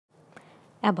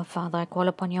Abba, Father, I call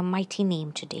upon your mighty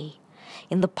name today.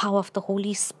 In the power of the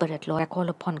Holy Spirit, Lord, I call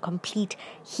upon complete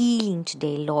healing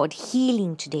today, Lord.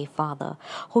 Healing today, Father.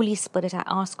 Holy Spirit, I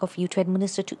ask of you to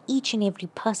administer to each and every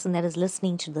person that is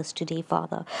listening to this today,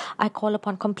 Father. I call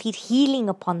upon complete healing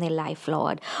upon their life,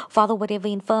 Lord. Father, whatever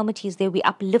infirmities there, we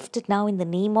uplift it now in the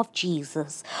name of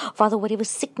Jesus. Father, whatever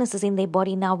sickness is in their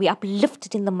body now, we uplift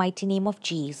it in the mighty name of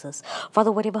Jesus.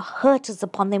 Father, whatever hurt is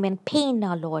upon them and pain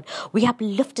now, Lord, we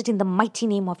uplift it in the mighty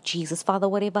name of Jesus. Father,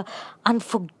 whatever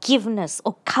unforgiveness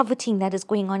or coveting that is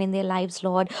going on in their lives,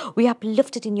 Lord, we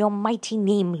uplift it in your mighty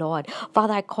name, Lord.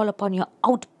 Father, I call upon your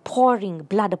outpouring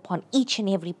blood upon each and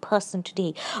every person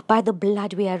today. By the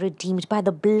blood we are redeemed. By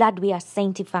the blood we are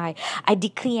sanctified. I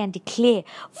decree and declare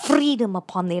freedom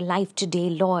upon their life today,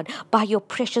 Lord. By your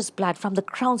precious blood, from the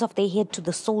crowns of their head to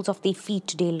the soles of their feet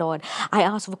today, Lord. I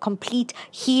ask for complete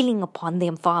healing upon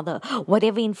them, Father.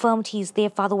 Whatever infirmity is there,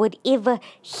 Father, whatever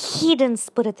hidden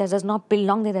spirit that does not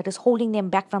belong there, that is holding them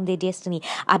back from their destiny,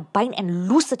 I bind and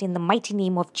loose it in the mighty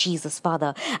name of Jesus,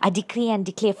 Father. I decree and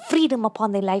declare freedom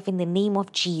upon their life in the name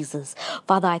of Jesus.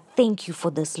 Father, I thank you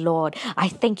for this, Lord. I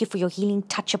thank you for your healing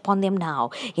touch upon them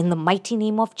now. In the mighty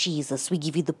name of Jesus, we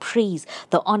give you the praise,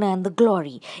 the honor, and the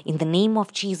glory. In the name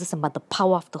of Jesus and by the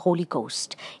power of the Holy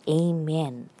Ghost.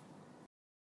 Amen.